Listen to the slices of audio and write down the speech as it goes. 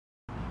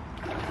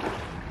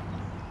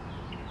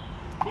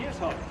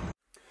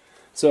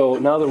So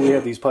now that we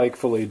have these pike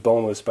filleted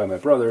boneless by my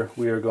brother,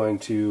 we are going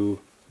to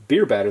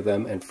beer batter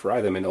them and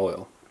fry them in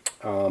oil.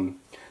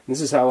 This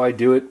is how I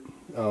do it.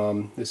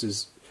 This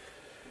is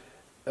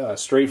a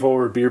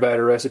straightforward beer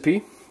batter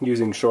recipe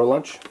using shore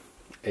lunch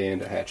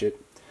and a hatchet.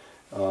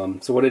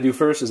 So what I do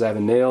first is I have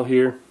a nail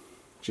here,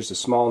 just a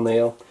small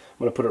nail. I'm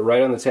going to put it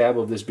right on the tab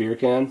of this beer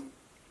can.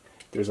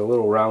 There's a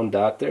little round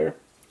dot there.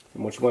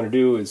 And what you want to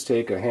do is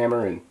take a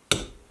hammer and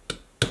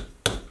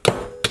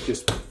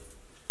just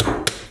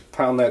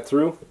pound that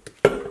through,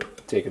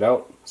 take it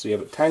out. So you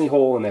have a tiny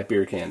hole in that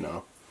beer can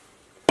now.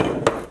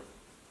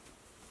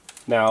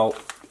 Now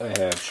I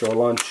have shore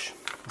lunch.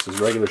 This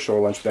is regular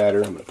shore lunch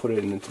batter. I'm going to put it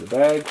into the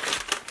bag.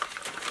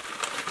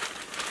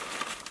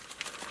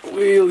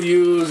 We'll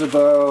use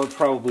about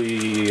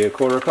probably a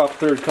quarter cup,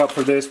 third cup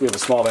for this. We have a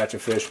small batch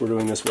of fish we're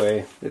doing this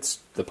way. It's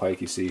the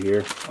pike you see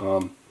here.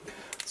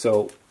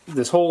 So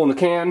this hole in the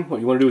can, what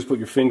you want to do is put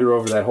your finger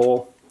over that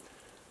hole,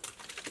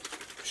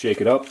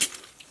 shake it up.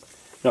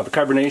 Now the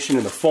carbonation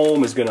in the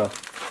foam is going to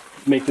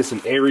make this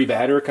an airy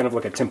batter, kind of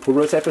like a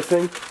tempura type of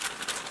thing.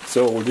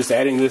 So we're just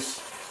adding this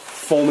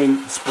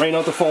foaming, spraying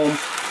out the foam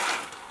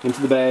into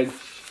the bag.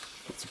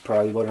 That's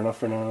probably about enough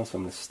for now, so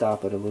I'm going to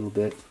stop it a little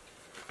bit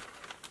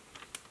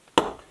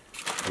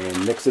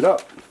and mix it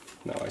up.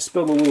 Now I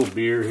spilled a little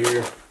beer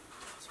here.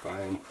 It's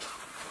fine.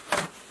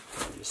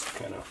 I'll just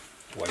kind of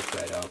wipe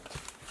that out.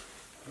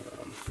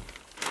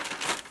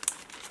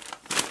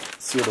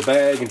 Seal the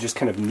bag and just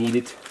kind of knead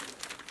it.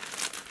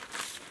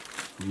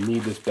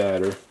 Knead this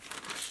batter. It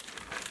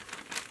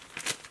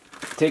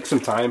takes some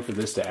time for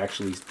this to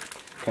actually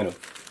kind of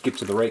get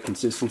to the right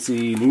consistency.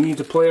 You need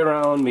to play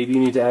around. Maybe you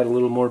need to add a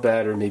little more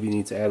batter. Maybe you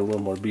need to add a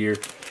little more beer.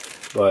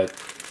 But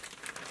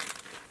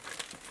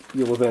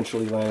you'll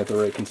eventually land at the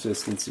right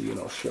consistency,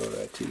 and I'll show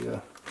that to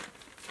you.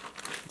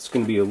 It's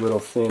going to be a little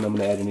thin. I'm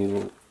going to add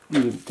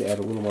need to add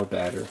a little more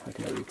batter. I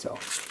can already tell.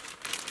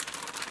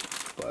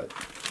 But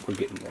we're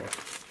getting there.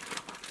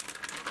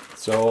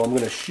 So I'm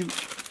going to shoot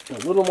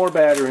a little more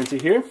batter into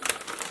here.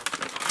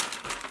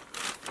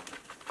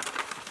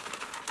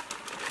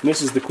 And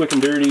this is the quick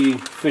and dirty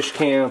fish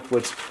camp,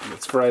 let's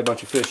fry a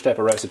bunch of fish type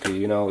of recipe.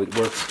 You know, it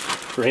works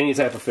for any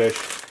type of fish,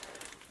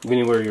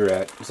 anywhere you're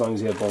at, as long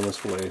as you have boneless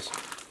fillets.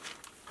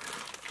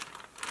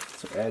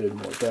 So added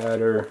more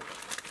batter.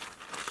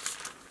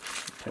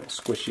 Kind of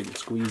squish it and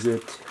squeeze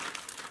it.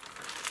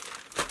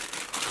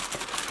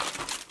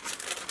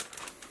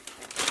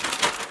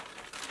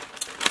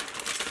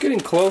 Getting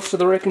close to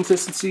the right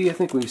consistency. I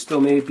think we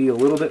still may be a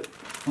little bit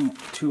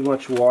too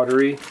much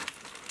watery.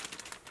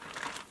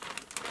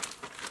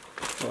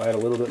 We'll add a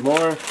little bit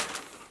more.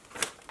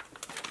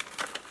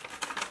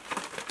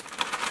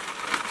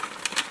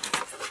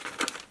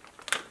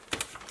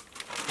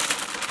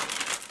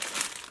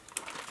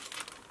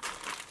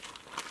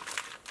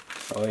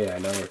 Oh yeah,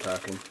 now we're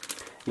talking.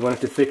 You want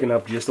it to thicken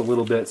up just a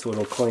little bit so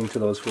it'll cling to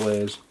those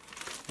fillets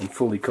and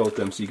fully coat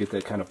them so you get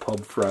that kind of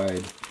pub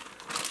fried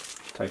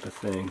type of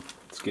thing.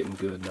 It's getting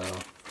good now.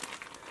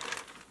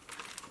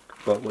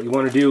 But what you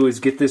want to do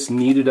is get this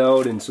kneaded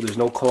out, and so there's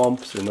no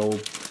clumps or no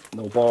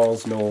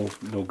balls, no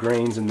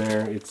grains in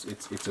there.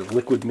 It's a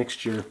liquid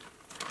mixture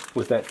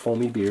with that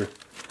foamy beer.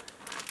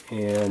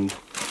 And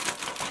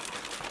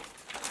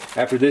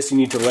after this, you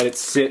need to let it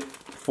sit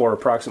for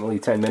approximately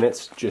 10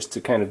 minutes just to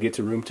kind of get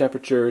to room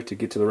temperature, to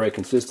get to the right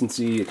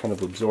consistency. It kind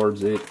of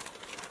absorbs it.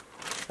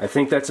 I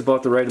think that's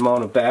about the right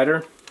amount of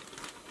batter.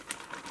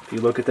 If you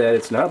look at that,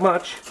 it's not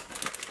much.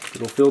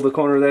 It'll fill the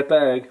corner of that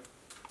bag,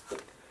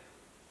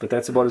 but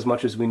that's about as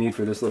much as we need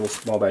for this little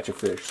small batch of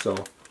fish. So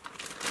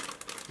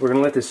we're going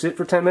to let this sit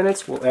for 10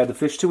 minutes. We'll add the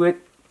fish to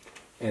it,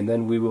 and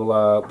then we will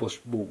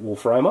we'll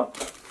fry them up.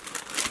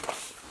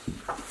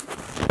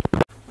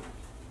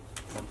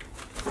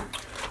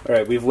 All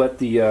right, we've let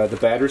the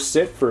batter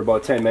sit for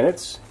about 10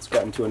 minutes. It's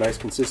gotten to a nice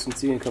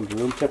consistency and come to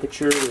room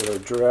temperature with our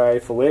dry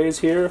fillets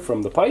here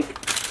from the pike.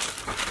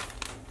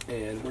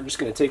 And we're just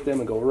going to take them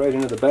and go right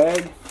into the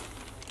bag.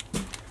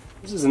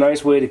 This is a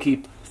nice way to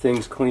keep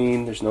things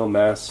clean. There's no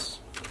mess.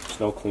 There's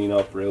no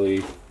cleanup, really.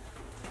 You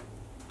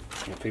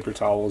know, paper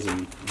towels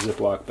and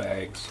Ziploc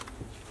bags.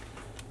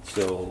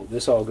 So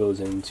this all goes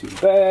into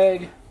the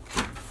bag.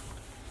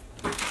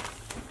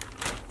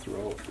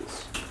 Throw out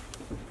this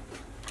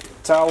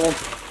towel.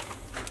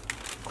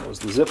 Close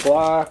the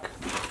Ziploc.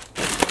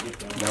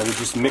 Now we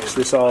just mix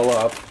this all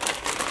up.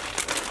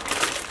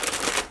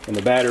 And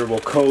the batter will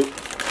coat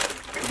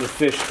the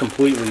fish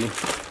completely.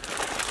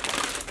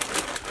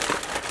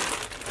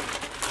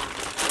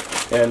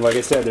 And like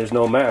I said, there's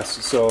no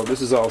mess. So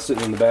this is all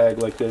sitting in the bag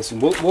like this. And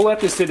we'll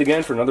let this sit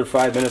again for another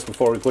 5 minutes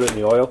before we put it in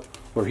the oil.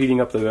 We're heating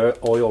up the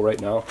oil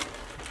right now.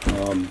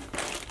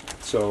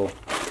 So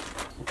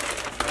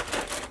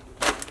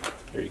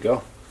there you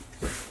go.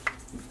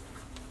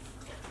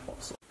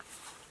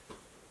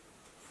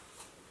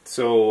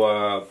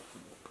 So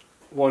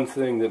one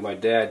thing that my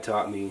dad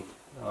taught me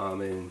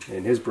and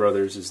his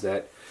brothers is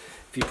that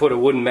if you put a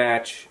wooden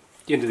match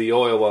into the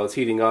oil while it's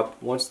heating up,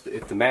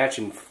 if the match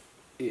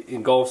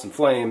engulfs in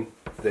flame,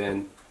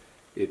 then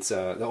it's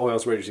the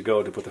oil's ready to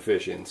go to put the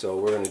fish in. So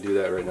we're going to do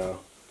that right now.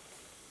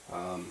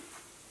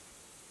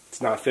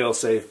 It's not fail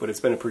safe, but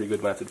it's been a pretty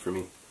good method for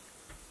me.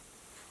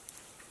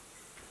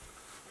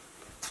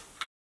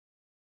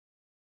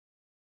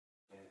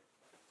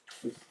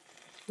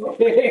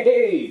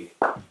 Hey!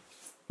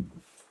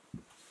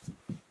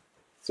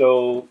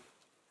 So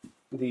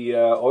the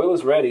oil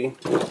is ready.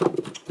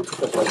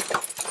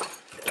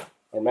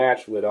 Our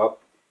match lit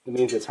up. It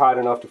means it's hot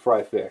enough to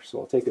fry fish. So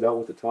I'll take it out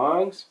with the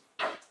tongs,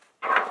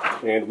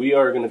 and we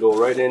are going to go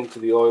right into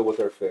the oil with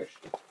our fish.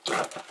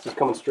 This is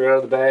coming straight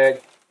out of the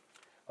bag.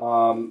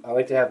 I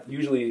like to have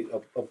usually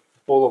a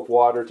bowl of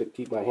water to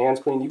keep my hands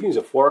clean. You can use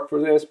a fork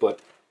for this, but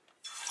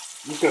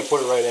I'm just going to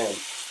put it right in.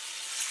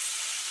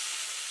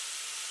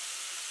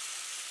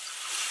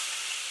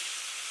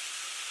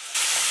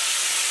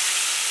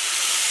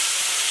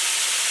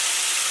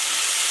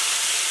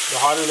 The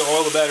hotter the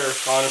oil, the better,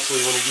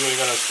 honestly, when you're doing it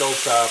on a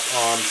stovetop.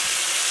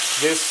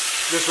 This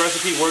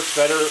recipe works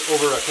better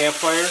over a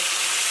campfire.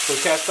 So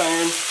cast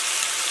iron,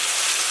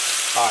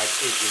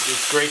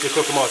 it's great to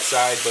cook them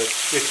outside, but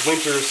it's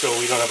winter, so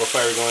we don't have a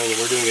fire going, and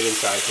we're doing it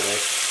inside today.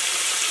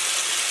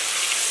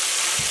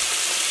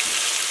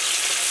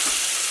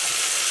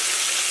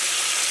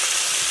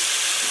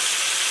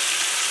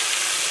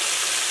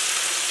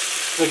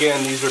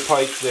 Again, these are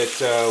pike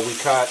that we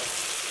caught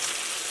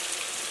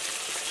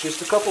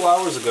just a couple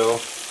hours ago,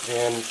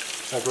 and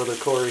my brother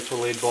Corey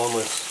filleted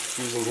boneless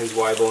using his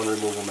Y-bone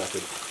removal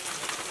method.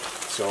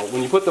 So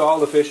when you put all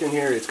the fish in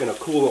here, it's going to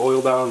cool the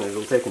oil down, and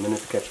it'll take a minute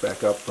to catch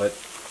back up, but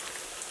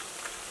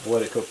we'll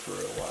let it cook for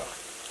a while.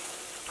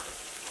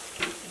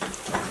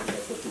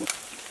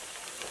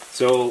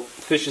 So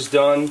fish is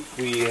done.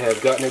 We have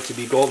gotten it to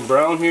be golden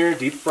brown here,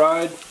 deep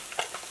fried.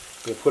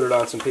 We'll put it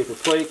on some paper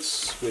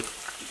plates with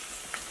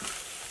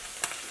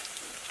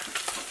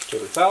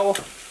paper towel.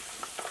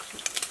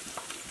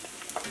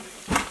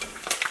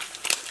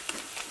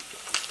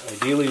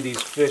 Ideally,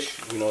 these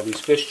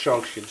fish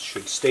chunks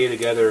should stay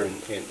together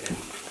and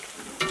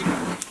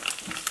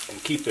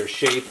keep their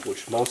shape,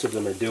 which most of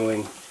them are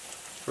doing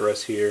for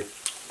us here.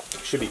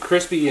 Should be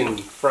crispy and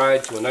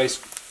fried to a nice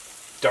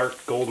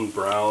dark golden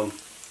brown.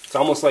 It's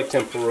almost like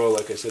tempura,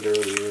 like I said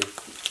earlier.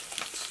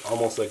 It's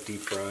almost like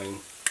deep frying,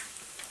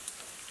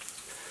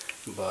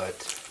 but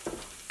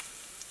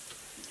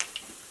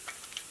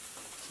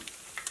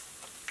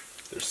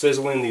they're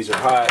sizzling. These are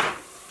hot.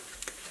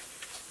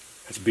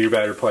 It's beer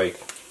battered pike,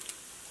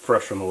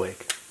 fresh from the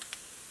lake,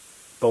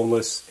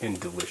 boneless and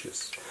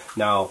delicious.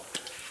 Now,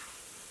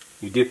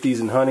 you dip these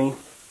in honey,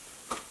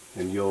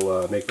 and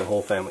you'll make the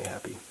whole family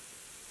happy.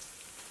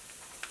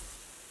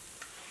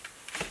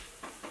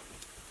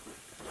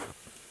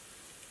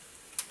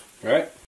 All right.